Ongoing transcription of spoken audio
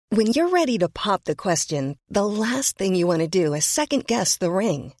When you're ready to pop the question, the last thing you want to do is second-guess the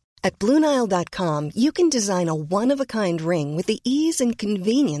ring. At BlueNile.com, you can design a one-of-a-kind ring with the ease and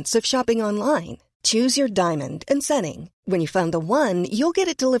convenience of shopping online. Choose your diamond and setting. When you find the one, you'll get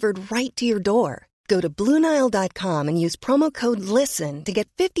it delivered right to your door. Go to BlueNile.com and use promo code LISTEN to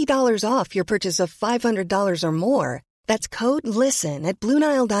get $50 off your purchase of $500 or more. That's code LISTEN at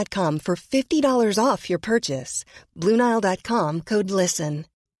BlueNile.com for $50 off your purchase. BlueNile.com, code LISTEN.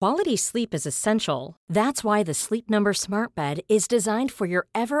 Quality sleep is essential. That's why the Sleep Number Smart Bed is designed for your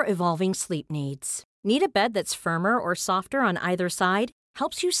ever-evolving sleep needs. Need a bed that's firmer or softer on either side?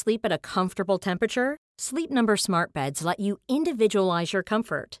 Helps you sleep at a comfortable temperature? Sleep Number Smart Beds let you individualize your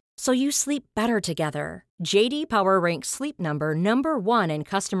comfort, so you sleep better together. J.D. Power ranks Sleep Number number 1 in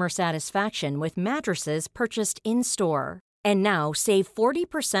customer satisfaction with mattresses purchased in-store. And now, save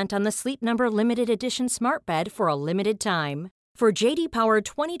 40% on the Sleep Number Limited Edition Smart Bed for a limited time. For J.D. Power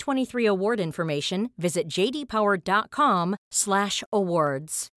 2023 award information, visit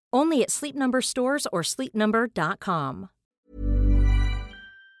jdpower.com/awards. Only at Sleep Number stores or sleepnumber.com.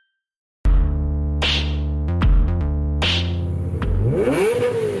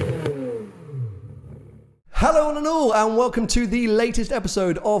 Hello one and all, and welcome to the latest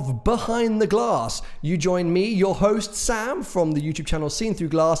episode of Behind the Glass. You join me, your host Sam, from the YouTube channel Seen Through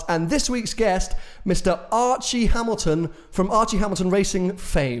Glass, and this week's guest, Mr. Archie Hamilton from Archie Hamilton Racing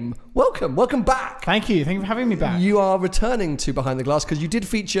fame. Welcome back. Thank you for having me back. You are returning to Behind the Glass because you did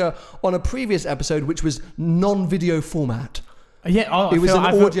feature on a previous episode which was non-video format. Yeah, it was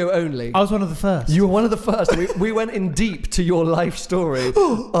audio only. I was one of the first. You were one of the first. We went in deep to your life story.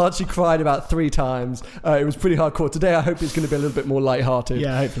 Archie cried about 3 times. It was pretty hardcore. Today, I hope it's going to be a little bit more lighthearted.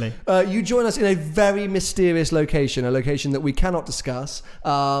 Yeah, hopefully. You join us in a very mysterious location, a location that we cannot discuss.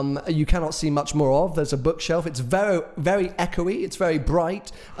 You cannot see much more of. There's a bookshelf. It's very, very echoey. It's very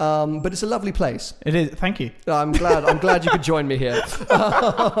bright, but it's a lovely place. It is. Thank you. I'm glad you could join me here.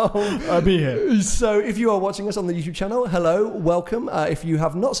 I'll be here. So, if you are watching us on the YouTube channel, hello. Welcome. If you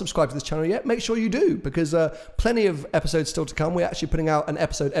have not subscribed to this channel yet, make sure you do, because plenty of episodes still to come. We're actually putting out an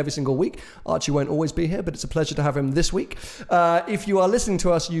episode every single week. Archie won't always be here, but it's a pleasure to have him this week. If you are listening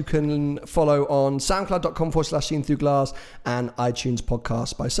to us, you can follow on soundcloud.com/seenthroughglass and iTunes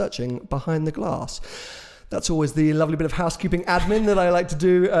podcast by searching Behind the Glass. That's always the lovely bit of housekeeping admin that I like to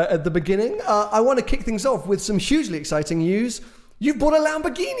do at the beginning. I want to kick things off with some hugely exciting news. You've bought a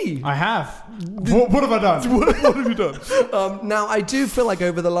Lamborghini. I have. What have I done? What have you done? Now, I do feel like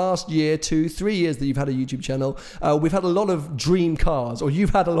over the last year, 2, 3 years that you've had a YouTube channel, we've had a lot of dream cars, or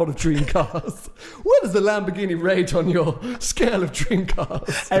you've had a lot of dream cars. Where does the Lamborghini rate on your scale of dream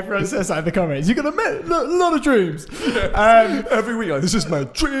cars? Everyone says that in the comments. You can admit, a lot of dreams. Every week, this is my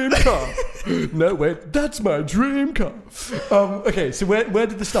dream car. No, wait, that's my dream car. Okay, so where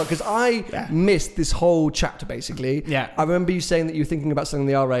did this start? Because I missed this whole chapter, basically. Yeah. I remember you saying that you were thinking about selling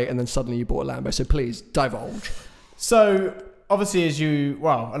the R8 and then suddenly you bought a Lambo. So please, divulge. So, obviously, a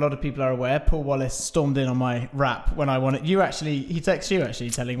lot of people are aware, Paul Wallace stormed in on my rap when I wanted. He texted you actually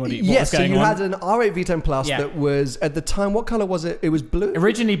telling what was going on. Yes, so you had an R8 V10 Plus that was, at the time, what colour was it? It was blue?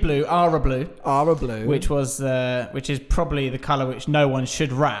 Originally blue, Ara blue. Ara blue. Which is probably the colour which no one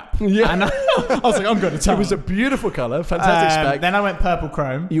should rap. Yeah. And I was like, I'm going to tell It was a beautiful colour, fantastic spec. Then I went purple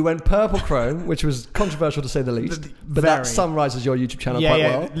chrome. You went purple chrome, which was controversial to say the least. But that summarises your YouTube channel quite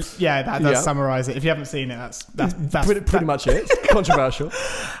well. Yeah, that does summarise it. If you haven't seen it, that's pretty much it. Controversial.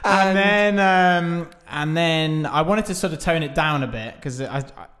 And then I wanted to sort of tone it down a bit because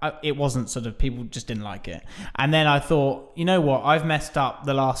it wasn't sort of, people just didn't like it. And then I thought, you know what, I've messed up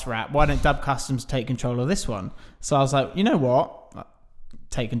the last rap. Why don't Dub Customs take control of this one? So I was like, you know what,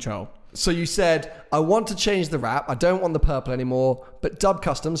 take control. So you said, I want to change the wrap. I don't want the purple anymore. But Dub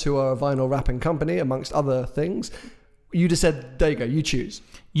Customs, who are a vinyl wrapping company, amongst other things, you just said, there you go, you choose.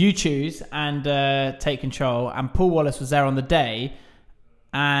 You choose and take control. And Paul Wallace was there on the day.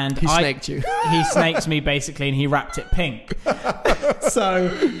 And he snaked you. He snaked me basically, and he wrapped it pink. So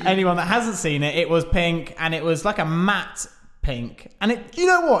anyone that hasn't seen it, it was pink, and it was like a matte pink. And it, you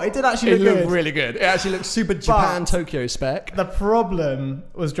know what? It did actually look good. It looked really good. It actually looked super Japan Tokyo spec. The problem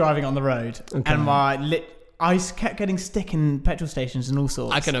was driving on the road, and I kept getting stick in petrol stations and all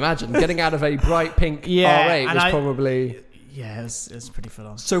sorts. I can imagine getting out of a bright pink R8 was probably. Yeah, it was pretty full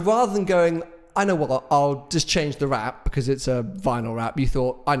on. So rather than going, I know what, I'll just change the wrap because it's a vinyl wrap, you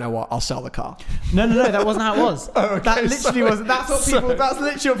thought, I know what, I'll sell the car. No, that wasn't how it was. Oh, okay, that literally wasn't. That's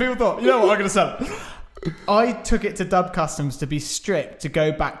literally what people thought. You know what, I'm going to sell it. I took it to Dub Customs to be strict to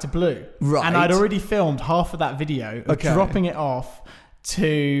go back to blue. Right. And I'd already filmed half of that video of dropping it off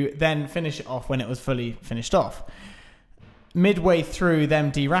to then finish it off when it was fully finished off. midway through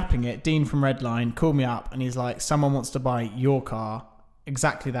them de-wrapping it, Dean from Redline called me up and he's like, someone wants to buy your car.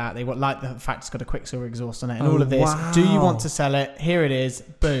 Exactly that. They want, like, the fact it's got a Quicksilver exhaust on it and all of this. Wow. Do you want to sell it? Here it is.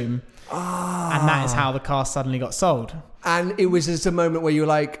 Boom. And that is how the car suddenly got sold. And it was just a moment where you were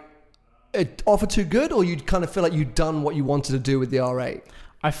like, offer too good, or you kind of feel like you'd done what you wanted to do with the R8?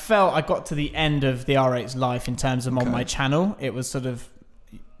 I felt I got to the end of the R8's life in terms of on my channel. It was sort of,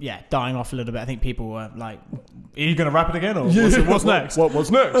 dying off a little bit. I think people were like, are you going to wrap it again? Or what's next?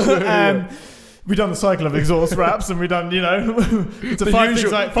 What's next? We've done the cycle of exhaust wraps and we've done, it's a five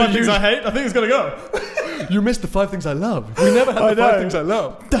things I hate. I think it's going to go. You missed the 5 things I love. We never had the 5 things I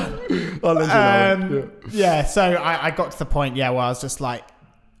love. So I got to the point, where I was just like,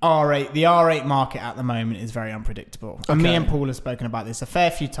 R8, the R8 market at the moment is very unpredictable. Okay. And me and Paul have spoken about this a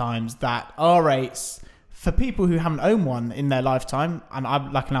fair few times, that R8s, for people who haven't owned one in their lifetime, and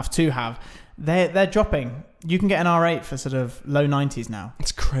I'm lucky enough to have, they're dropping. You can get an R8 for sort of low 90s now.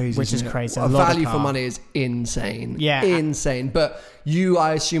 It's crazy. Which is crazy. Well, value for money is insane. Yeah. Insane. But you,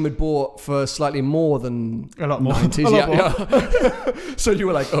 I assume, had bought for slightly more than a lot more. 90s. A lot more. So you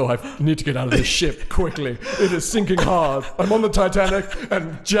were like, I need to get out of this ship quickly. It is sinking hard. I'm on the Titanic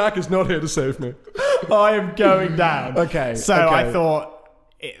and Jack is not here to save me. I am going down. Okay. So I thought...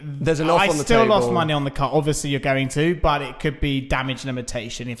 There's enough on the table. I still lost money on the car. Obviously, you're going to, but it could be damage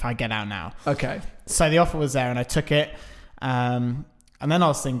limitation if I get out now. Okay. So the offer was there, and I took it. And then I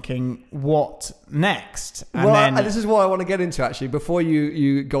was thinking, what next? And this is what I want to get into, actually, before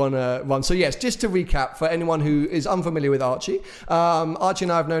you go on a run. So, yes, just to recap, for anyone who is unfamiliar with Archie, Archie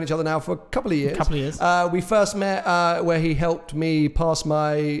and I have known each other now for a couple of years. We first met where he helped me pass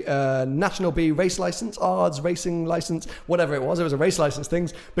my National B race license, ARDS racing license, whatever it was. It was a race license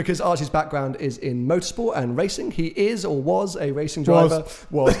things, because Archie's background is in motorsport and racing. He is or was a racing driver.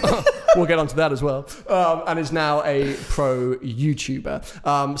 Was. We'll get onto that as well. And is now a pro YouTuber.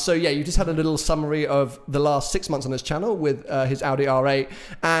 You just had a little summary of the last 6 months on his channel with his Audi R8,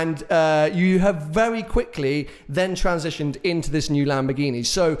 and you have very quickly then transitioned into this new Lamborghini.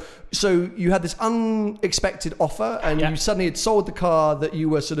 So you had this unexpected offer, and you suddenly had sold the car that you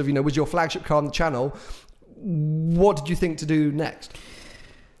were sort of, was your flagship car on the channel. What did you think to do next?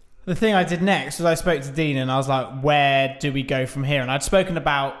 The thing I did next was I spoke to Dean and I was like, where do we go from here? And I'd spoken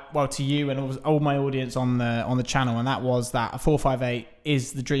about, to you and all my audience on the channel, and that was that a 458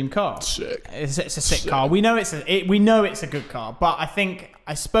 is the dream car. Sick. It's a sick car. We know it's a good car, but I think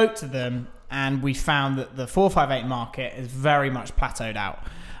I spoke to them and we found that the 458 market is very much plateaued out.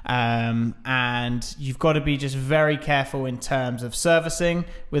 And you've got to be just very careful in terms of servicing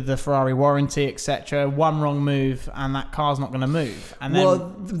with the Ferrari warranty, etc. One wrong move and that car's not going to move. And then,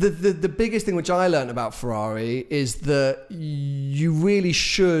 the biggest thing which I learned about Ferrari is that you really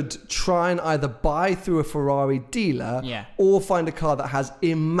should try and either buy through a Ferrari dealer or find a car that has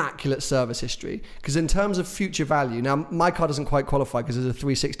immaculate service history. Because in terms of future value, now my car doesn't quite qualify because as a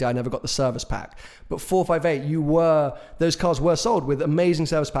 360 I never got the service pack, but 458 those cars were sold with amazing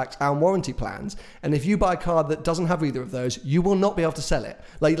service packs and warranty plans, and if you buy a car that doesn't have either of those, you will not be able to sell it.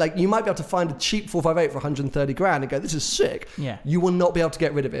 Like you might be able to find a cheap 458 for 130 grand and go, this is sick. You will not be able to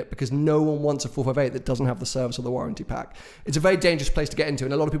get rid of it because no one wants a 458 that doesn't have the service or the warranty pack. It's a very dangerous place to get into,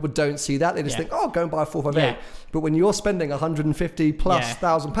 and a lot of people don't see that. They just think, go and buy a 458. But when you're spending 150 plus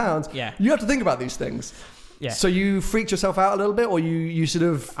 £1,000, you have to think about these things. Yeah. So you freaked yourself out a little bit, or you sort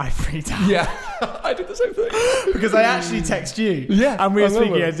of... I freaked out. Yeah. I did the same thing. Because I actually text you. Yeah. And we were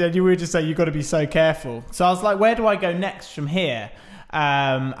speaking, and you were just saying, you've got to be so careful. So I was like, where do I go next from here?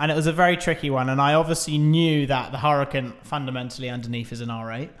 And it was a very tricky one. And I obviously knew that the Huracan fundamentally underneath is an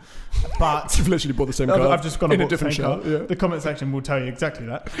R8. But... You've literally bought the same car. I've just gone and bought the same car. Yeah. The comment section will tell you exactly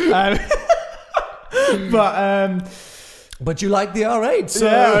that. But you like the R8, so...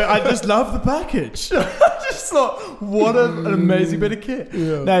 Yeah, I just love the package. I just thought, what an amazing bit of kit.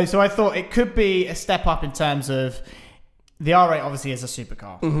 Yeah. No, so I thought it could be a step up in terms of... The R8 obviously is a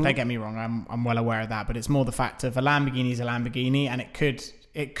supercar. Mm-hmm. Don't get me wrong, I'm well aware of that. But it's more the fact of a Lamborghini is a Lamborghini, and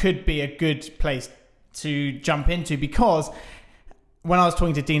it could be a good place to jump into, because... When I was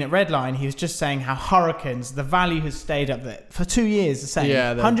talking to Dean at Redline, he was just saying how Huracans, the value has stayed up there for 2 years, the same.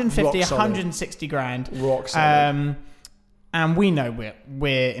 Yeah, 150, 160 grand. Rock solid. And we know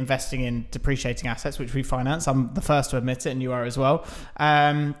we're investing in depreciating assets, which we finance. I'm the first to admit it, and you are as well.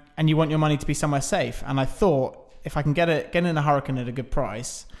 And you want your money to be somewhere safe. And I thought, if I can get in a Huracan at a good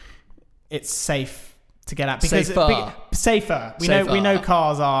price, it's safe to get at. Because safer. We know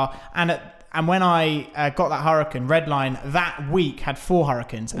cars are, and And when I got that Huracan, Redline that week had 4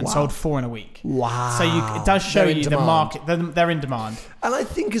 Huracans and sold 4 in a week. Wow. So it does show you the market. They're in demand. And I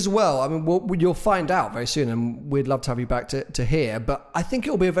think as well, I mean, you'll find out very soon, and we'd love to have you back to hear, but I think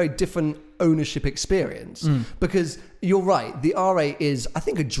it'll be a very different ownership experience because you're right. The R8 is, I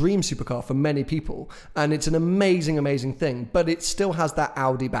think, a dream supercar for many people, and it's an amazing, amazing thing, but it still has that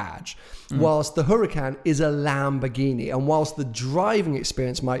Audi badge. Whilst the Huracan is a Lamborghini, and whilst the driving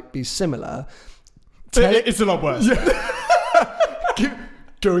experience might be similar, it's a lot worse.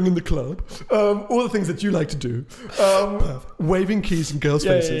 Going in the club, all the things that you like to do, waving keys in girls'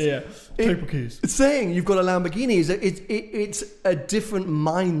 faces. Triple keys. Saying you've got a Lamborghini it's a different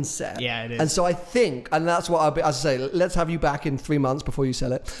mindset. Yeah, it is. And so I think, and that's what I'll be, as I say, let's have you back in 3 months before you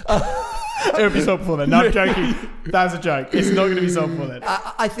sell it. It'll be sold before then. No, I'm joking. That's a joke. It's not going to be sold before then.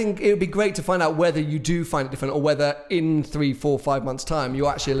 I think it would be great to find out whether you do find it different or whether in 3, 4, 5 months' time you're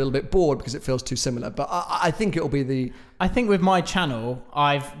actually a little bit bored because it feels too similar. But I think it'll be the... I think with my channel,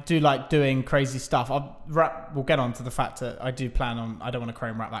 I do like doing crazy stuff. We'll get on to the fact that I do plan on... I don't want to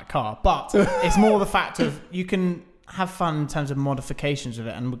chrome wrap that car. But it's more the fact of you can have fun in terms of modifications of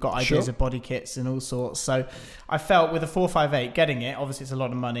it, and we've got ideas of body kits and all sorts. So I felt with a 458 getting it, obviously it's a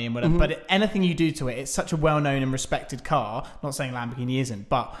lot of money and whatever, but anything you do to it, it's such a well-known and respected car. Not saying Lamborghini isn't,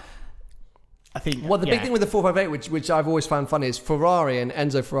 but I think... Well, the big thing with the 458, which I've always found funny, is Ferrari, and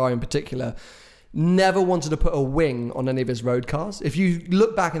Enzo Ferrari in particular, never wanted to put a wing on any of his road cars. If you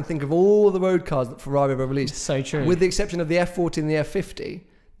look back and think of all the road cars that Ferrari ever released, so true, with the exception of the F40 and the F50,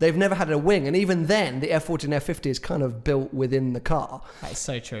 they've never had a wing. And even then, the F40 and F50 is kind of built within the car. That's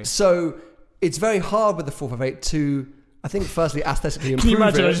so true. So it's very hard with the 458 to, I think, firstly, aesthetically improve it. Can you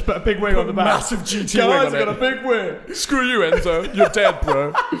imagine I just put a big wing on the back? Massive GT wing Guys, on I've it. got a big wing. Screw you, Enzo. You're dead,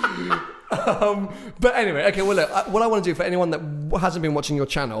 bro. But anyway, okay, well, look, what I want to do for anyone that hasn't been watching your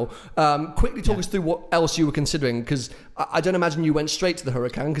channel, quickly talk us through what else you were considering, because I don't imagine you went straight to the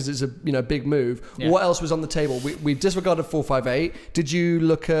Huracan because it's a big move. Yeah. What else was on the table? We disregarded 458. Did you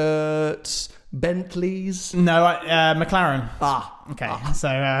look at Bentleys? No, McLaren. Okay. So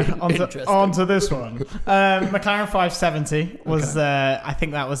on to this one. McLaren 570 was, I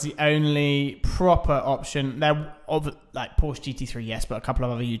think that was the only proper option. There, like Porsche GT3, yes, but a couple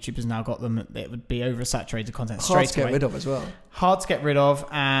of other YouTubers now got them. It would be oversaturated content straight away. Hard to get rid of as well. Hard to get rid of,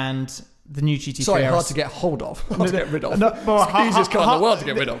 and the new GT3. Sorry, hard to get hold of. Hard to get rid of. It's the easiest car in the world to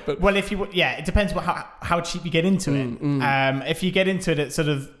get rid of. But. Well, if you, it depends how cheap you get into it. If you get into it at sort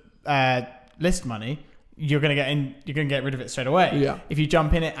of list money, you're gonna get rid of it straight away. Yeah. If you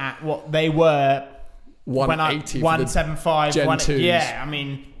jump in it at what they were, 180, 175, Gen 2s. Yeah, I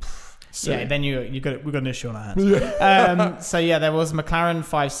mean. Yeah, then we've got an issue on our hands. So there was McLaren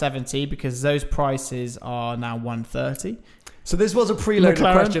 570 because those prices are now 130. So this was a preloaded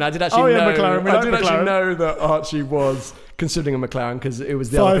question. I did actually know. McLaren. Actually know that Archie was considering a McLaren because it was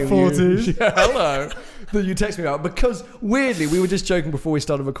the other thing. 540s. Hello. That you text me about, because weirdly we were just joking before we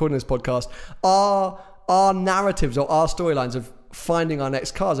started recording this podcast. Our narratives or our storylines of finding our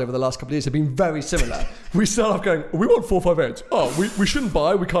next cars over the last couple of years have been very similar. We start off going, we want 458s. Oh, we shouldn't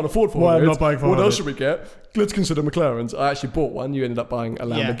buy. We can't afford 458s. Well, I'm not buying 458s. What else should we get? Let's consider McLarens. I actually bought one. You ended up buying a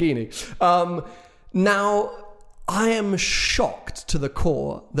Lamborghini. Yeah. Now, I am shocked to the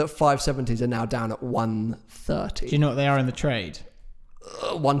core that 570s are now down at 130. Do you know what they are in the trade?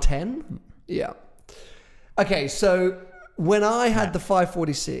 110? Yeah. Okay, so when I had the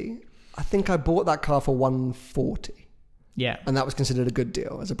 540C, I think I bought that car for 140. Yeah. And that was considered a good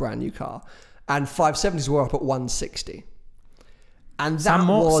deal as a brand new car. And 570s were up at 160. And that some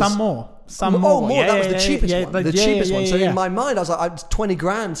more. Yeah, that was the cheapest one. The cheapest one. So in my mind, I was like, I'm 20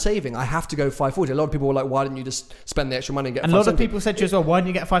 grand saving. I have to go 540. A lot of people were like, why didn't you just spend the extra money and get a 570? And a lot of people said to you as well, why didn't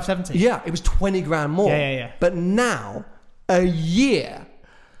you get a 570? Yeah, it was 20 grand more. Yeah. But now, a year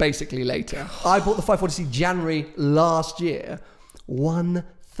basically later, I bought the 540C January last year,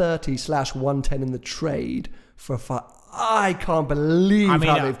 130/110 in the trade for I can't believe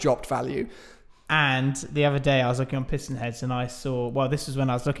how they've dropped value. And the other day I was looking on Piston Heads and I saw, this was when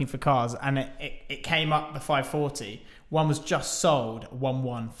I was looking for cars, and it came up the 540. One was just sold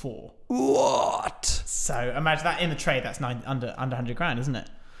 114. What? So imagine that in the trade. That's under 100 grand, isn't it?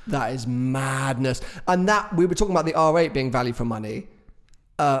 That is madness. And that we were talking about the R8 being value for money.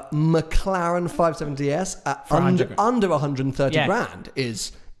 McLaren 570S at under 130 grand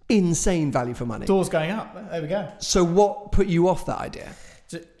is insane value for money. Doors going up. There we go. So what put you off that idea?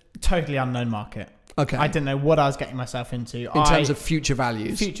 Totally unknown market. Okay. I didn't know what I was getting myself into. In terms of future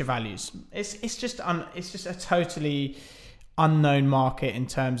values. It's just a totally unknown market in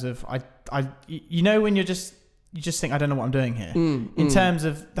terms of when you're just you just think, I don't know what I'm doing here. In terms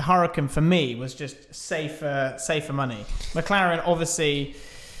of the Huracan, for me, was just safer money. McLaren, obviously,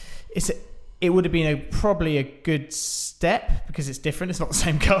 it would have been probably a good step because it's different. It's not the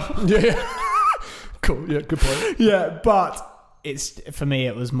same car. Yeah. Cool. Yeah, good point. Yeah, but for me,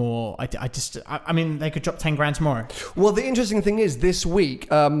 it was more. I mean, they could drop 10 grand tomorrow. Well, the interesting thing is this week,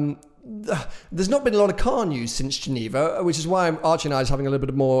 there's not been a lot of car news since Geneva, which is why Archie and I is having a little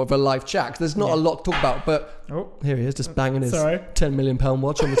bit more of a live chat. There's not a lot to talk about, but here he is, just banging his £10 million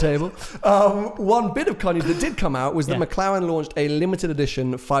watch on the table. One bit of car news that did come out was that McLaren launched a limited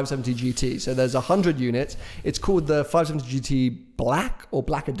edition 570 GT. So there's 100 units. It's called the 570 GT Black or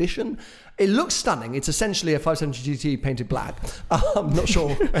Black Edition. It looks stunning. It's essentially a 570 GT painted black. I'm not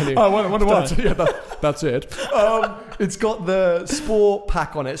sure. Anyway, I wonder why. That's it. It's got the Sport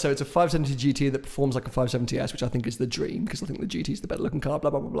pack on it. So it's a 570 GT that performs like a 570S, which I think is the dream because I think the GT is the better looking car, blah,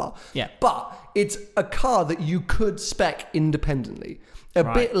 blah, blah, blah. Yeah. But it's a car that you could spec independently. A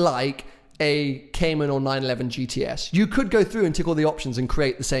bit like a Cayman or 911 GTS. You could go through and tick all the options and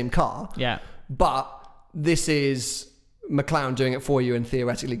create the same car. Yeah. But this is McLaren doing it for you and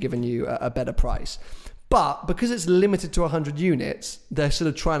theoretically giving you a better price. But because it's limited to 100 units, they're sort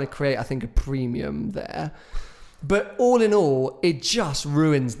of trying to create, I think, a premium there. But all in all, it just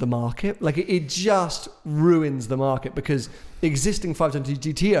ruins the market. Like, it just ruins the market because existing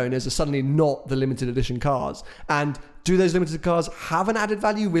 570 GT owners are suddenly not the limited edition cars. And do those limited cars have an added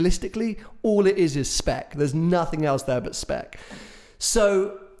value realistically? All it is spec. There's nothing else there but spec.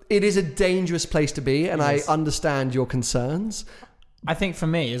 So it is a dangerous place to be, and I understand your concerns. I think for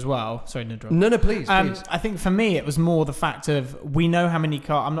me as well. Sorry to interrupt. No, please. I think for me it was more the fact of we know how many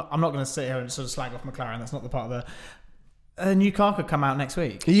cars. I'm not going to sit here and sort of slag off McLaren. That's not the part of a new car could come out next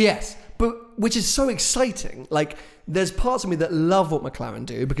week. Yes, but which is so exciting. Like, there's parts of me that love what McLaren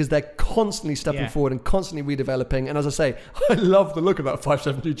do because they're constantly stepping forward and constantly redeveloping. And as I say, I love the look of that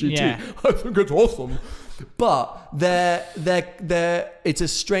 570 GT. Yeah. I think it's awesome. But it's a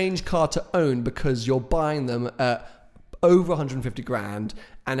strange car to own because you're buying them at over 150 grand,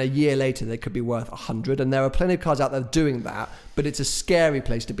 and a year later they could be worth 100. And there are plenty of cars out there doing that, but it's a scary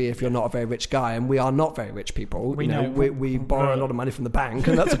place to be if you're not a very rich guy, and we are not very rich people. We borrow a lot of money from the bank,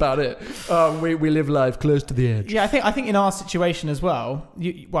 and that's about it. We live life close to the edge. Yeah, I think in our situation as well,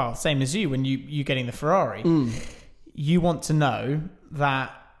 same as you, when you getting the Ferrari, you want to know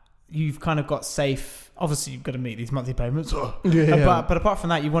that you've kind of got safe. Obviously, you've got to meet these monthly payments. But apart from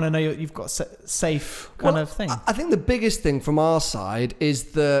that, you want to know you've got safe kind of thing. I think the biggest thing from our side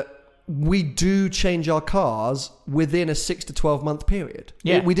is that we do change our cars within a 6 to 12 month period.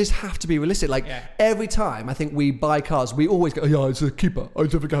 Yeah. We just have to be realistic. Every time I think we buy cars, we always go, yeah, it's a keeper. I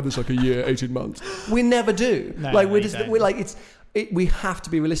definitely have this like a year, 18 months. We never do. We have to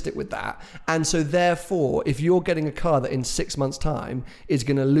be realistic with that. And so therefore, if you're getting a car that in 6 months' time is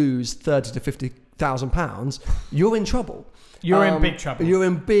going to lose 30 to 50,000 pounds, you're in trouble. You're in big trouble. You're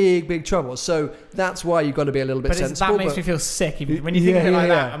in big trouble. So that's why you've got to be a little bit sensible. That makes me feel sick. When you think of it like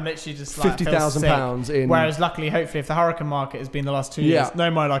that, I'm literally just like £50,000 in. Whereas luckily, hopefully, if the Huracan market has been the last 2 years,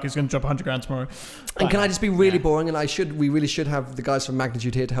 no more like it's going to drop 100 grand tomorrow. And can I just be really boring? And we really should have the guys from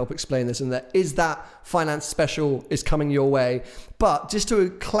Magnitude here to help explain this. And that finance special is coming your way. But just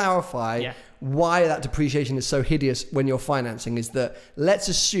to clarify, why that depreciation is so hideous when you're financing is that let's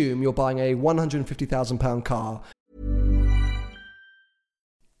assume you're buying a £150,000 car.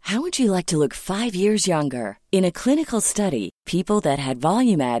 How would you like to look 5 years younger? In a clinical study, people that had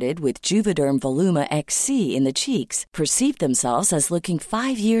volume added with Juvederm Voluma XC in the cheeks perceived themselves as looking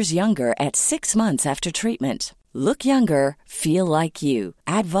 5 years younger at 6 months after treatment. Look younger, feel like you.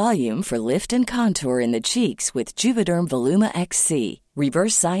 Add volume for lift and contour in the cheeks with Juvederm Voluma XC.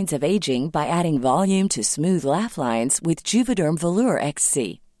 Reverse signs of aging by adding volume to smooth laugh lines with Juvederm Volure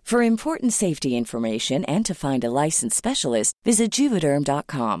XC. For important safety information and to find a licensed specialist, visit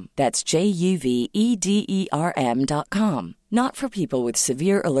Juvederm.com. That's JUVEDERM.com. Not for people with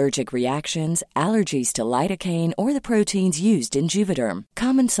severe allergic reactions, allergies to lidocaine, or the proteins used in Juvederm.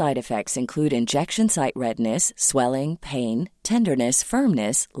 Common side effects include injection site redness, swelling, pain, tenderness,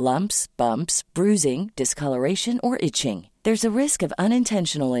 firmness, lumps, bumps, bruising, discoloration, or itching. There's a risk of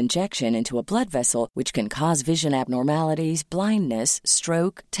unintentional injection into a blood vessel, which can cause vision abnormalities, blindness,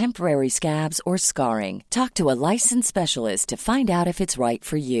 stroke, temporary scabs, or scarring. Talk to a licensed specialist to find out if it's right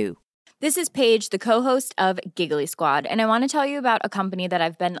for you. This is Paige, the co-host of Giggly Squad, and I want to tell you about a company that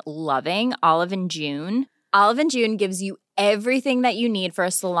I've been loving, Olive & June. Olive & June gives you everything that you need for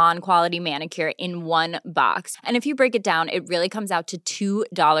a salon-quality manicure in one box. And if you break it down, it really comes out to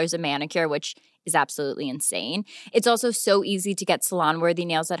 $2 a manicure, which is absolutely insane. It's also so easy to get salon-worthy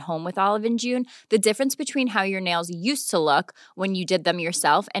nails at home with Olive & June. The difference between how your nails used to look when you did them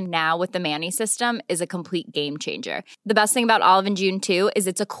yourself and now with the Mani system is a complete game changer. The best thing about Olive & June too is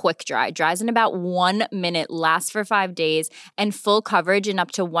it's a quick dry. Dries in about 1 minute, lasts for 5 days, and full coverage in up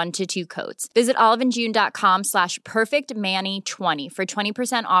to 1 to 2 coats. Visit oliveandjune.com/perfectmani20 for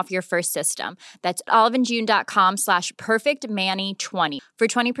 20% off your first system. That's oliveandjune.com/perfectmani20 for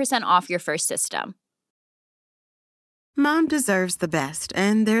 20% off your first system. Mom deserves the best,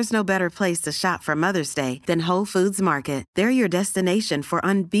 and there's no better place to shop for Mother's Day than Whole Foods Market. They're your destination for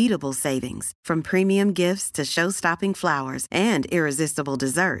unbeatable savings, from premium gifts to show-stopping flowers and irresistible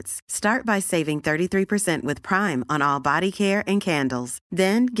desserts. Start by saving 33% with Prime on all body care and candles.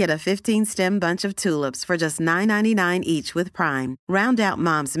 Then get a 15-stem bunch of tulips for just $9.99 each with Prime. Round out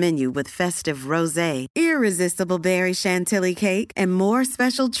Mom's menu with festive rosé, irresistible berry chantilly cake, and more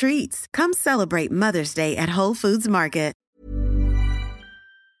special treats. Come celebrate Mother's Day at Whole Foods Market.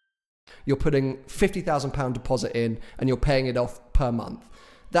 You're putting £50,000 deposit in and you're paying it off per month.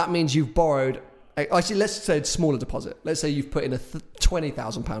 That means you've borrowed, actually let's say it's smaller deposit. Let's say you've put in a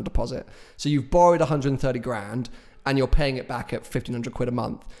 £20,000 deposit. So you've borrowed 130 grand and you're paying it back at 1,500 quid a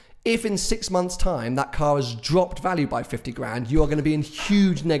month. If in 6 months' time that car has dropped value by 50 grand, you are going to be in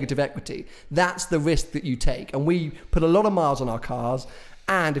huge negative equity. That's the risk that you take. And we put a lot of miles on our cars.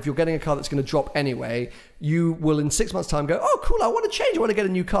 And if you're getting a car that's going to drop anyway, you will in 6 months' time go, oh, cool, I want to change. I want to get a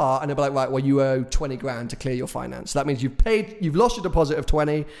new car. And they'll be like, right, well, you owe 20 grand to clear your finance. So that means you've lost your deposit of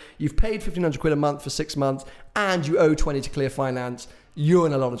 20, you've paid 1,500 quid a month for 6 months, and you owe 20 to clear finance. You're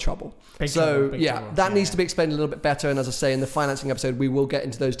in a lot of trouble. Big trouble. That needs to be explained a little bit better. And as I say, in the financing episode, we will get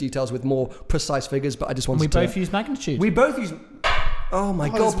into those details with more precise figures. But I just wanted to... We both use magnitude. We both use... Oh my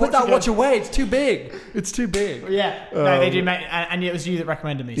God, put that watch away. It's too big. It's too big. Yeah. No, they do. And it was you that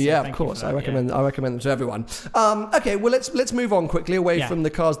recommended me. So yeah, of course. I recommend them to everyone. Okay, well, let's move on quickly away from the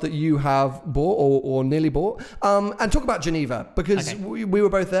cars that you have bought or nearly bought and talk about Geneva, because we were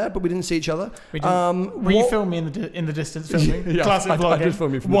both there, but we didn't see each other. Were you filming me in the distance filming? Yeah, classic vlogging. I did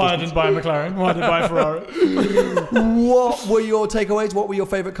film you from the Why distance. I didn't buy a McLaren? Why did I buy a Ferrari? What were your takeaways? What were your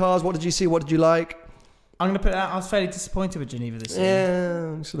favourite cars? What did you see? What did you like? I'm going to put it out. I was fairly disappointed with Geneva this year.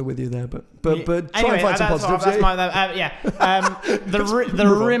 Yeah, I'm sort of with you there, but try anyway, and find some positives.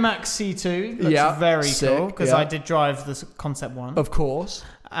 The Rimac C2 looks very cool, because I did drive the Concept 1. Of course.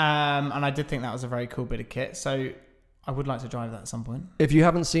 And I did think that was a very cool bit of kit. So I would like to drive that at some point. If you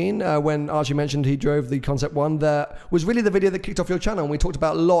haven't seen, when Archie mentioned he drove the Concept 1, that was really the video that kicked off your channel. And we talked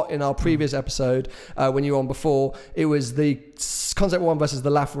about a lot in our previous episode when you were on before. It was the Concept 1 versus the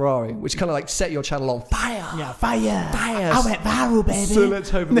LaFerrari, which kind of like set your channel on fire. Yeah, fire. Fire. I went viral, baby. So let's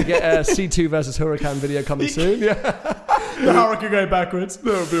hope we get a C2 versus Huracan video coming soon. Yeah. The Huracan go backwards.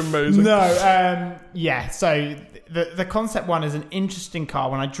 That would be amazing. No, so the Concept 1 is an interesting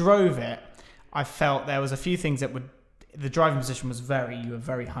car. When I drove it, I felt there was a few things that would... The driving position was you were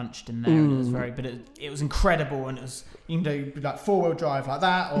very hunched in there. And it was but it was incredible, and it was, you can do like 4-wheel drive like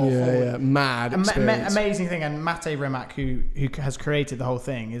that, or mad experience. Amazing thing. And Mate Rimac, who has created the whole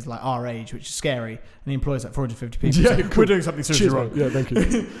thing, is like our age, which is scary, and he employs like 450 people. Yeah, so cool. We're doing something seriously wrong. Yeah, thank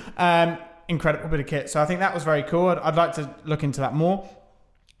you. Incredible bit of kit. So I think that was very cool. I'd like to look into that more.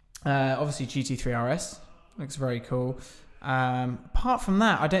 Obviously GT3 RS looks very cool. Apart from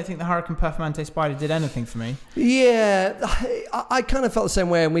that, I don't think the Huracan Performante Spider did anything for me. Yeah, I kind of felt the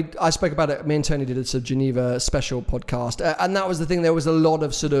same way, and I spoke about it. Me and Tony did a sort of Geneva special podcast, and that was the thing. There was a lot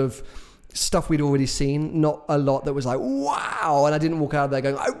of sort of stuff we'd already seen, not a lot that was like wow, and I didn't walk out of there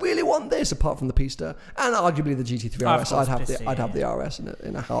going, I really want this, apart from the Pista and arguably the GT3 RS. I'd have the RS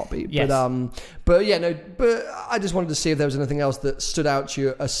in a heartbeat. Yes. But I just wanted to see if there was anything else that stood out to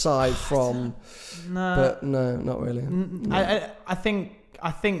you aside from. But no, not really. No. I think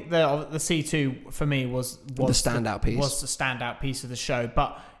the C2 for me was the standout piece. Was the standout piece of the show.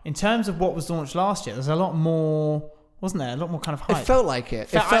 But in terms of what was launched last year, there's a lot more. Wasn't there? A lot more kind of hype. It felt like it.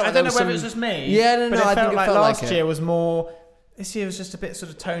 I don't know whether it was just me. Yeah, no, but it felt like last year it was more. This year was just a bit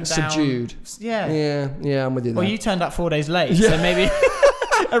sort of toned down. Subdued. Yeah, I'm with you there. Well, you turned up 4 days late, so maybe...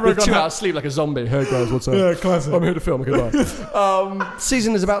 With 2 hours sleep like a zombie. Hey guys, what's up? Yeah, classic. I'm here to film. Goodbye.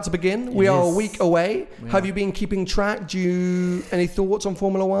 Season is about to begin. We are a week away. Yeah. Have you been keeping track? Any thoughts on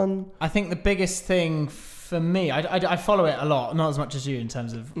Formula One? I think the biggest thing for me, I follow it a lot, not as much as you in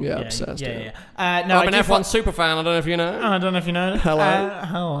terms of obsessed. No, I'm an F1 super fan. I don't know if you know.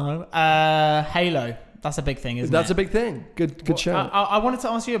 Hello. Halo. That's a big thing, isn't it? That's a big thing. Good show. I wanted to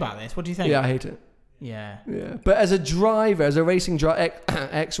ask you about this. What do you think? Yeah, I hate it. Yeah. But as a driver, as a racing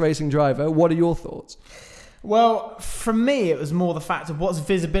ex-racing driver, what are your thoughts? Well, for me, it was more the fact of what's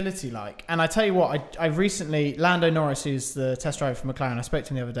visibility like. And I tell you what, I recently, Lando Norris, who's the test driver for McLaren, I spoke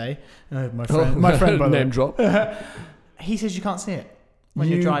to him the other day. My friend, by the way. Name drop. He says you can't see it when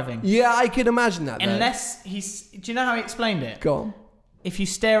you're driving. Yeah, I can imagine that. Unless do you know how he explained it? Go on. If you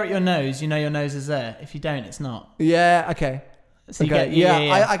stare at your nose, you know your nose is there. If you don't, it's not. Yeah, okay. So Okay,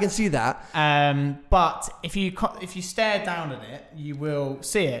 I can see that. But if you stare down at it, you will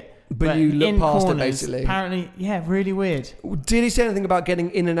see it. But you look past corners, it, basically. Apparently, yeah, really weird. Did he say anything about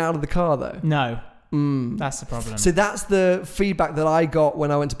getting in and out of the car, though? No. That's the problem. So that's the feedback that I got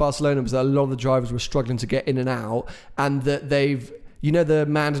when I went to Barcelona, was that a lot of the drivers were struggling to get in and out, and that they've, the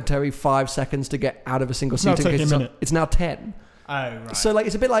mandatory 5 seconds to get out of a single seat. It's now 10. Oh, right. So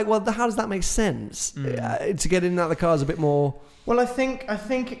it's a bit like, well, how does that make sense? To get in and out of the car is a bit more... Well, I think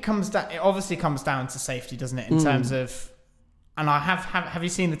it comes down. It obviously comes down to safety, doesn't it? In terms of, and I have you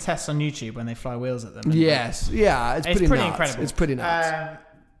seen the tests on YouTube when they fly wheels at them? Yes, yeah, it's pretty nuts. Incredible. It's pretty nuts.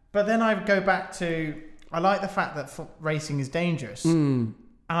 But then I go back to, I like the fact that racing is dangerous, and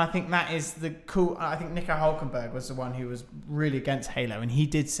I think that is the cool. I think Nico Hülkenberg was the one who was really against Halo, and he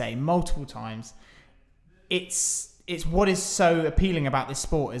did say multiple times, it's what is so appealing about this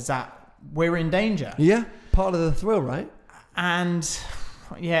sport is that we're in danger. Yeah, part of the thrill, right? And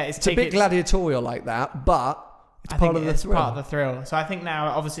yeah, it's a bit gladiatorial like that, but it's part of the thrill. Part of the thrill. So I think now,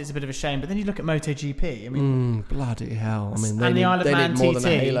 obviously, it's a bit of a shame. But then you look at MotoGP. I mean, bloody hell! I mean, and the Isle of Man more TT,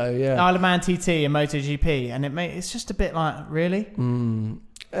 than a Halo, yeah. Isle of Man TT and MotoGP, and it's just a bit like, really? Come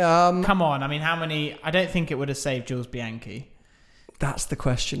on! I mean, how many? I don't think it would have saved Jules Bianchi. That's the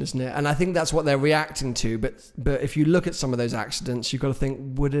question, isn't it? And I think that's what they're reacting to. But if you look at some of those accidents, you've got to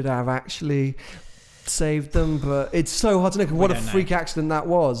think, would it have actually saved them? But it's so hard to know. What a freak accident that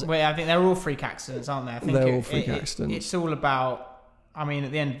was. Well, I think they're all freak accidents, aren't they? I think they're all freak accidents. It's all about. I mean,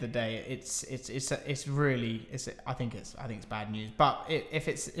 at the end of the day, it's really. I think it's bad news. But if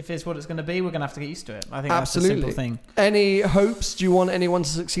it's what it's going to be, we're going to have to get used to it. I think absolutely. That's the simple thing. Any hopes? Do you want anyone to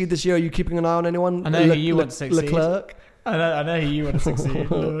succeed this year? Are you keeping an eye on anyone? I know who you want to succeed. Leclerc. I know who you want to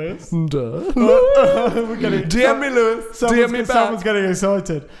succeed, Lewis. DM me, Lewis. DM me back. Someone's getting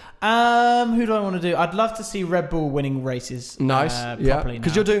excited. Who do I want to do? I'd love to see Red Bull winning races. Nice, yeah.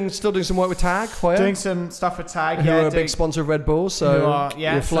 Because you're still doing some work with Tag, Heuer? Doing some stuff with Tag. Who are a big sponsor of Red Bull, so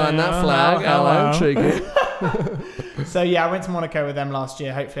you're flying that flag. Hello. Cheeky. So yeah, I went to Monaco with them last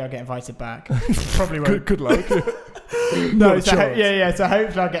year. Hopefully, I'll get invited back. Probably won't. Good luck. No, so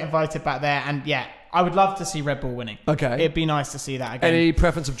hopefully I'll get invited back there, and yeah. I would love to see Red Bull winning. Okay. It'd be nice to see that again. Any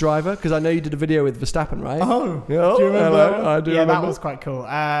preference of driver? Because I know you did a video with Verstappen, right? Oh. Do you remember? Hello. I do remember. That was quite cool.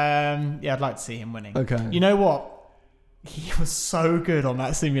 Yeah, I'd like to see him winning. Okay. You know what? He was so good on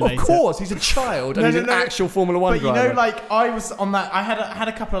that simulator. Of course, he's a child and he's an actual Formula 1 driver. But like, I was on that, I had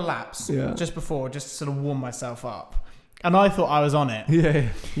a couple of laps just before, just to sort of warm myself up. And I thought I was on it. Yeah.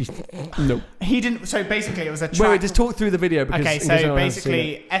 Nope. He didn't, so basically it was a track. Wait, just talk through the video. Because okay, so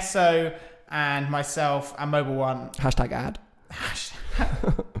basically, Esso and myself and Mobil One. Hashtag ad.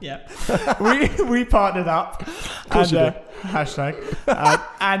 Yeah. we partnered up. Of course and, hashtag.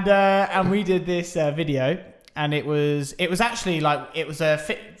 And we did this video. And it was actually like, it was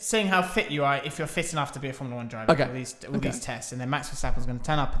seeing how fit you are if you're fit enough to be a Formula 1 driver. Okay. All these tests. And then Max Verstappen was going to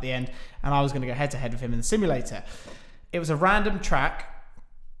turn up at the end. And I was going to go head to head with him in the simulator. It was a random track.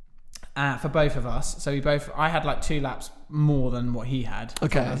 For both of us, so I had like 2 laps more than what he had.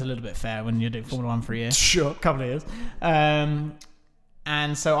 Okay, that's a little bit fair when you're doing Formula 1 for a year, sure, couple of years.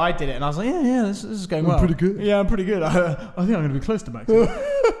 And so I did it, and I was like, yeah, this is going well. Pretty good. Yeah, I'm pretty good. I think I'm going to be close to Max.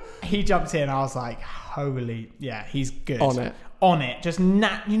 He jumped in, I was like, holy, yeah, he's good on it. Just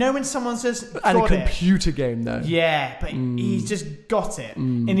you know when someone says, and a computer game though. Yeah, but he's just got it.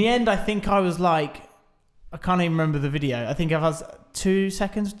 In the end, I think I was like, I can't even remember the video. I think I was 2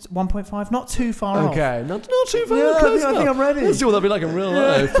 seconds, 1.5, not too far off. Okay, not too far. Yeah, I think I'm ready. Let's see what that'll be like in real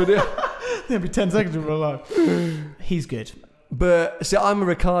life. But it'll be 10 seconds in real life. He's good. But see, I'm a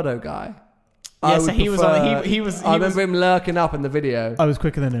Ricardo guy. Yeah, so he was on. He was. I remember him lurking up in the video. I was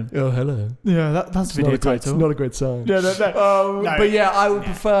quicker than him. Oh, hello. Yeah, that's video title. Not a great sign. No. But yeah, I would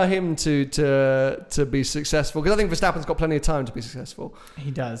prefer him to be successful because I think Verstappen's got plenty of time to be successful.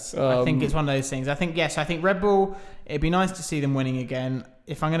 He does. I think it's one of those things. I think Red Bull. It'd be nice to see them winning again.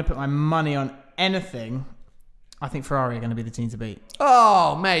 If I'm going to put my money on anything, I think Ferrari are going to be the team to beat.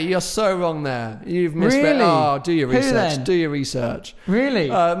 Oh, mate, you're so wrong there. You've misread. Really? Oh, do your research. Who then? Do your research. Really?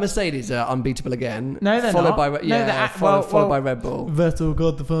 Mercedes are unbeatable again. No, they're followed not. By followed by Red Bull. Vettel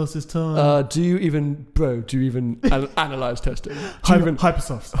got the fastest time. Do you even analyze testing?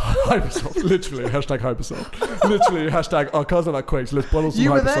 Hypersoft. Hypersoft. Literally, hashtag Hypersoft. Literally, hashtag our cars are like quakes. Let's bottle some Hypersoft.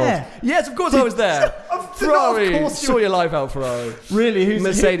 You were there. Yes, of course I was there. Of Ferrari, sort your life out, Ferrari. Really? Who's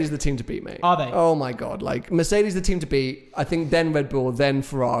Mercedes the team to beat, mate. Are they? Oh my God. Like, Mercedes the team to beat. I think then Red Bull, then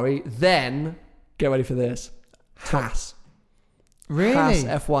Ferrari, then, get ready for this, Haas. Really? Haas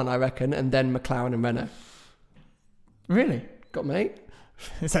F1, I reckon, and then McLaren and Renault. Really? Got mate?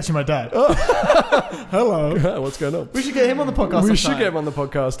 It's actually my dad. Hello. What's going on? We should get him on the podcast. We should get him on the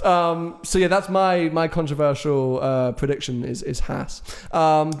podcast. So yeah, that's my controversial prediction is Haas.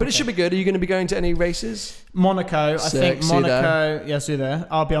 But it should be good. Are you going to be going to any races? Monaco. Sick. I think See you Monaco. Yes, you're there.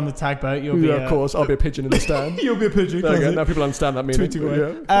 I'll be on the tag boat. You'll be. Yeah, of course. I'll be a pigeon in the stand. You'll be a pigeon. There you go. Now people understand that meaning.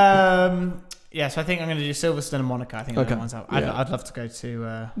 Tweeting away. Yeah, so I think I'm going to do Silverstone and Monaco. I think Okay. that one's out. I'd love to go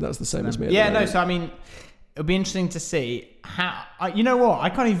to. That's the same as me. Yeah, no. So I mean, it'll be interesting to see how. You know what? I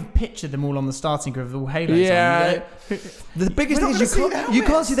can't even picture them all on the starting grid with all halos Yeah. on. The biggest We're thing not is gonna you see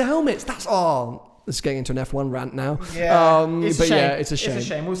can't see the helmets. That's This is getting into an F1 rant now. Yeah, it's a shame. It's a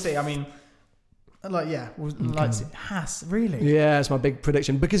shame. We'll see. I mean, Haas, really? Yeah, it's my big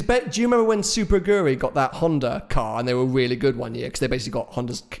prediction. Because do you remember when Super Aguri got that Honda car and they were really good one year because they basically got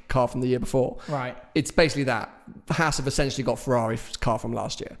Honda's car from the year before? Right. It's basically that. Haas have essentially got Ferrari's car from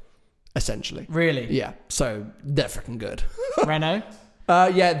last year. Essentially. Really? Yeah. So they're freaking good. Renault?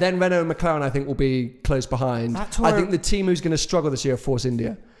 Yeah, then Renault and McLaren I think will be close behind. I think the team who's going to struggle this year are Force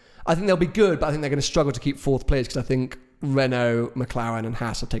India. I think they'll be good, but I think they're going to struggle to keep fourth place because I think Renault, McLaren and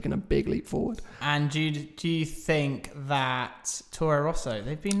Haas have taken a big leap forward. And do you think that Toro Rosso,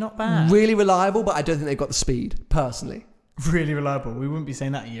 they've been not bad? Really reliable, but I don't think they've got the speed, personally. Really reliable. We wouldn't be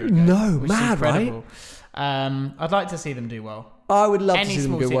saying that a year ago. No, which mad, is incredible. I'd like to see them do well. I would love Any to see them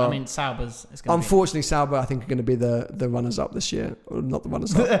small do team, well. I mean, Sauber's is going to Unfortunately, Sauber, I think, are going to be the runners-up this year. Or not the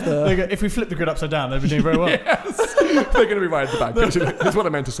runners-up. If we flip the grid upside down, they'd be doing very well. Yes. They're going to be right at the back. That's what I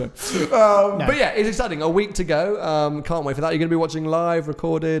meant to say. But yeah, it's exciting. A week to go. Can't wait for that. You're going to be watching live,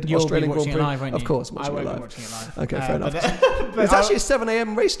 recorded, You'll Australian be watching Grand Prix. it live, won't you? Of course, I'm I watching won't it live. be watching it live. Okay, fair enough. But It's actually a 7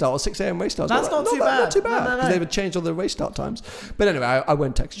 a.m. race start or 6 a.m. race start. That's not too bad. Not too bad. No. Because they've changed all the race start times. But anyway, I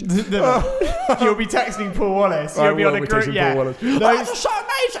won't text you. You'll be texting Paul Wallace. You'll be on a group. Yeah. Paul Wallace. That's so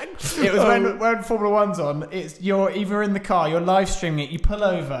amazing. It was when Formula One's on. You're either in the car, you're live streaming it, you pull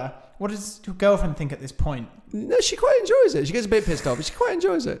over. What does your girlfriend think at this point? No, she quite enjoys it. She gets a bit pissed off, but she quite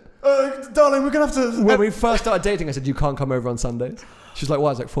enjoys it. Darling, we're going to have to... When we first started dating, I said, you can't come over on Sundays. She's like, why?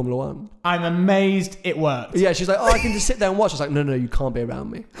 I was like, Formula One. I'm amazed it worked. Yeah, she's like, I can just sit there and watch. I was like, no, you can't be around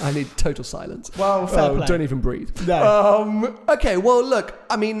me. I need total silence. Well, fair play. Don't even breathe. No. Okay, well, look,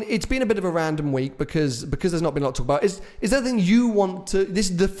 I mean, it's been a bit of a random week because there's not been a lot to talk about. Is there anything you want to...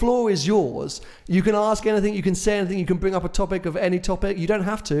 The floor is yours. You can ask anything, you can say anything, you can bring up a topic of any topic. You don't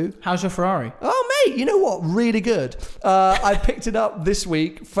have to. How's your Ferrari? Oh, mate, you know what? Really good. I picked it up this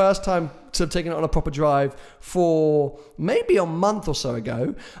week. First time to have taken it on a proper drive for maybe a month or so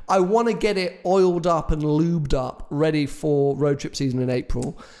ago. I want to get it oiled up and lubed up, ready for road trip season in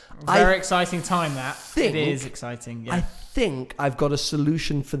April. Very exciting time, that. It is exciting, yeah. I think I've got a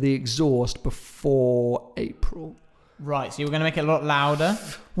solution for the exhaust before April. Right, so you're going to make it a lot louder?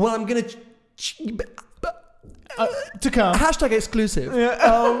 Well, I'm going to... To come. Hashtag exclusive.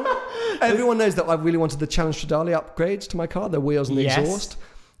 Yeah. Everyone knows that I really wanted the Challenge Stradale upgrades to my car, the wheels and the exhaust.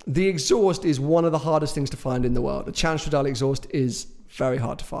 The exhaust is one of the hardest things to find in the world. The Challenge Stradale exhaust is very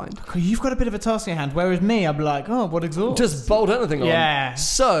hard to find. You've got a bit of a task in your hand, whereas me, I'd be like, oh, what exhaust? Just bolt anything on. Yeah.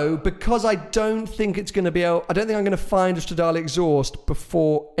 So, because I don't think it's going to be I don't think I'm going to find a Stradale exhaust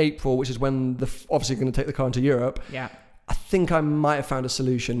before April, which is when obviously going to take the car into Europe. Yeah. I think I might have found a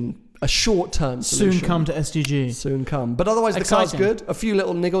solution. A short-term solution. Soon come to SDG. Soon come. But otherwise, the car's good. A few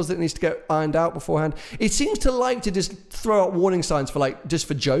little niggles that needs to get ironed out beforehand. It seems to like to just throw out warning signs for just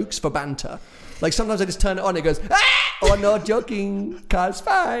for jokes, for banter. Like sometimes I just turn it on, it goes, ah! Oh, no, joking. Car's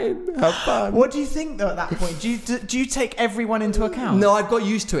fine. Have fun. What do you think though at that point? Do you take everyone into account? No, I've got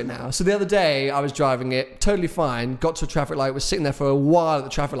used to it now. So the other day I was driving it totally fine, got to a traffic light, was sitting there for a while at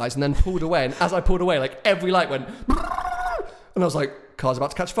the traffic lights and then pulled away. And as I pulled away, every light went, and I was like, car's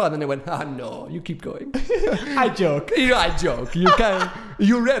about to catch fire. And then they went, no, you keep going. I joke. I joke. You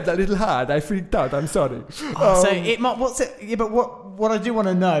revved a little hard. I freaked out. I'm sorry. So it might. What's it? Yeah, but what I do want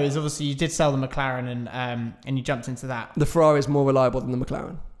to know is obviously you did sell the McLaren and you jumped into that. The Ferrari is more reliable than the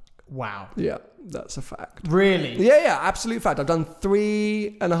McLaren. Wow. Yeah, that's a fact. Really? Yeah, absolute fact. I've done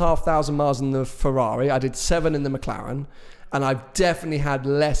 3,500 miles in the Ferrari. I did 7 in the McLaren. And I've definitely had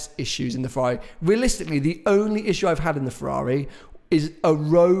less issues in the Ferrari. Realistically, the only issue I've had in the Ferrari is a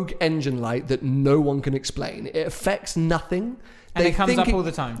rogue engine light that no one can explain. It affects nothing. And it comes up all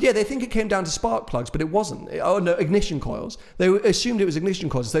the time. Yeah, they think it came down to spark plugs, but it wasn't. Oh, no, ignition coils. They assumed it was ignition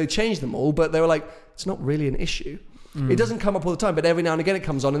coils, so they changed them all, but they were like, it's not really an issue. It doesn't come up all the time, but every now and again it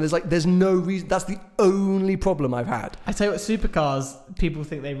comes on, and there's no reason. That's the only problem I've had. I tell you what, supercars, people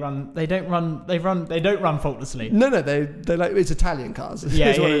think they don't run faultlessly. No, they like, it's Italian cars.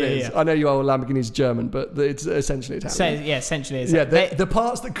 Yeah, is what yeah, it is. yeah. I know you are Lamborghini's German, but it's essentially Italian. Essentially is. Yeah, the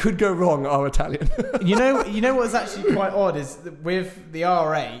parts that could go wrong are Italian. You know what's actually quite odd is that with the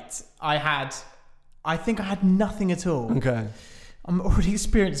R8, I think I had nothing at all. Okay. I'm already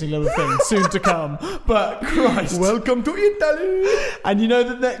experiencing little things soon to come, but Christ. Welcome to Italy. And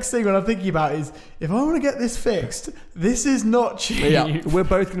the next thing what I'm thinking about is, if I want to get this fixed, this is not cheap. Yeah, we're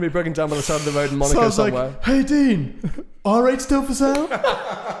both going to be breaking down by the side of the road in Monaco so I was somewhere. like, hey Dean, R8 still for sale?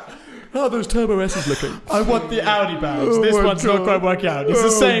 How are those Turbo S's looking? I want the Audi badge. This one's not quite working out. It's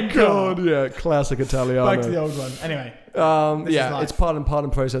the same car. Yeah, classic Italiano. Back to the old one. Anyway. It's part and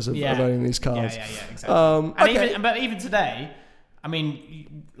process of owning these cars. Yeah, exactly. Okay. Even today, I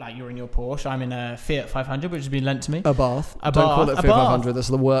mean, like you're in your Porsche, I'm in a Fiat 500, which has been lent to me. A Bath. Don't call it a Fiat 500. That's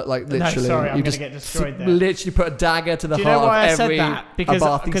the word, like literally. No, sorry, I'm going to get destroyed there. Literally put a dagger to the heart of every. Do you know why I said that?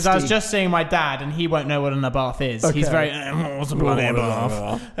 Because I was steed. just seeing my dad, and he won't know what an Abarth is. Okay. He's very, what's a bloody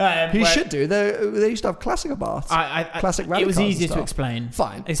Abarth? He should do. They used to have classic Abarths. Classic rally It was cars easier and to explain.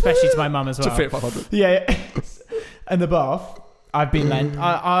 Fine. Especially to my mum as well. To Fiat 500. Yeah. And the Bath. I've been lent.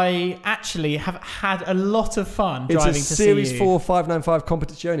 I actually have had a lot of fun driving to see you. It's a Series 4 595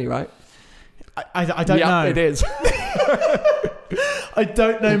 Competizione, right? I don't know. Yeah, it is. I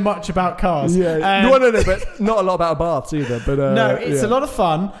don't know much about cars. Yeah. No, but not a lot about Baths either. But no, it's a lot of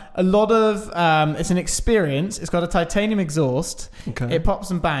fun. A lot of it's an experience. It's got a titanium exhaust. Okay. It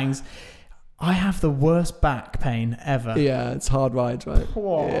pops and bangs. I have the worst back pain ever. Yeah, it's hard rides, right?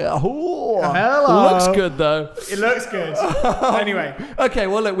 Whoa. Yeah. Hello. Looks good though. It looks good. Anyway. Okay,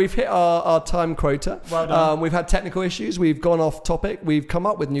 well look, we've hit our time quota. Well done. We've had technical issues. We've gone off topic. We've come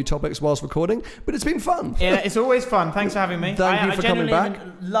up with new topics whilst recording, but it's been fun. Yeah, it's always fun. Thanks for having me. Thank you for coming back.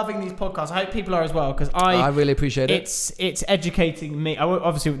 I'm loving these podcasts. I hope people are as well, because I really appreciate it. It's educating me.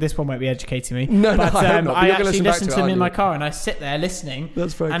 Obviously, this one won't be educating me. No, but, I hope not. But I you're gonna actually listen to them in it, my car, and I sit there listening.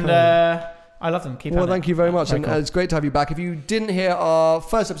 That's very and, kind. I love them. Keep well, on thank you very much. Very And cool. it's great to have you back. If you didn't hear our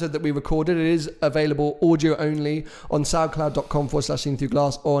first episode that we recorded, it is available audio only on soundcloud.com/Seen Through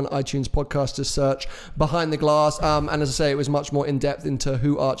Glass or on iTunes podcast to search Behind the Glass. And as I say, it was much more in depth into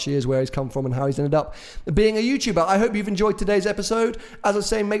who Archie is, where he's come from, and how he's ended up being a YouTuber. I hope you've enjoyed today's episode. As I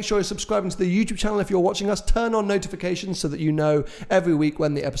say, make sure you're subscribing to the YouTube channel if you're watching us. Turn on notifications so that you know every week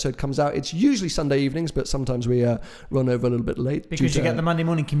when the episode comes out. It's usually Sunday evenings, but sometimes we run over a little bit late. Because you get the Monday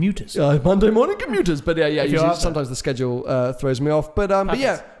morning commuters. Monday morning commuters. But yeah, usually, sometimes the schedule throws me off. But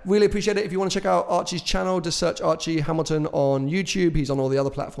yeah, really appreciate it. If you want to check out Archie's channel, just search Archie Hamilton on YouTube. He's on all the other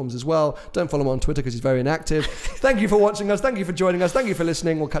platforms as well. Don't follow him on Twitter because he's very inactive. Thank you for watching us. Thank you for joining us. Thank you for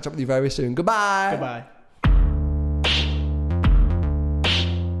listening. We'll catch up with you very soon. Goodbye. Goodbye.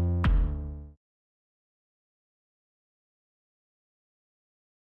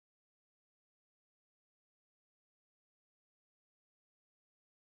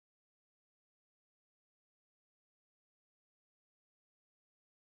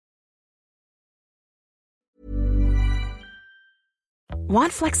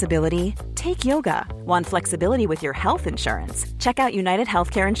 Want flexibility? Take yoga. Want flexibility with your health insurance? Check out United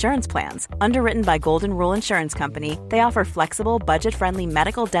Healthcare Insurance Plans. Underwritten by Golden Rule Insurance Company, they offer flexible, budget-friendly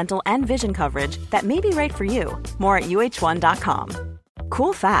medical, dental, and vision coverage that may be right for you. More at uh1.com.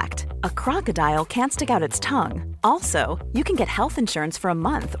 Cool fact, a crocodile can't stick out its tongue. Also, you can get health insurance for a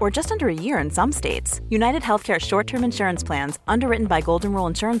month or just under a year in some states. United Healthcare short-term insurance plans, underwritten by Golden Rule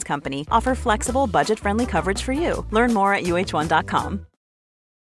Insurance Company, offer flexible, budget-friendly coverage for you. Learn more at uh1.com.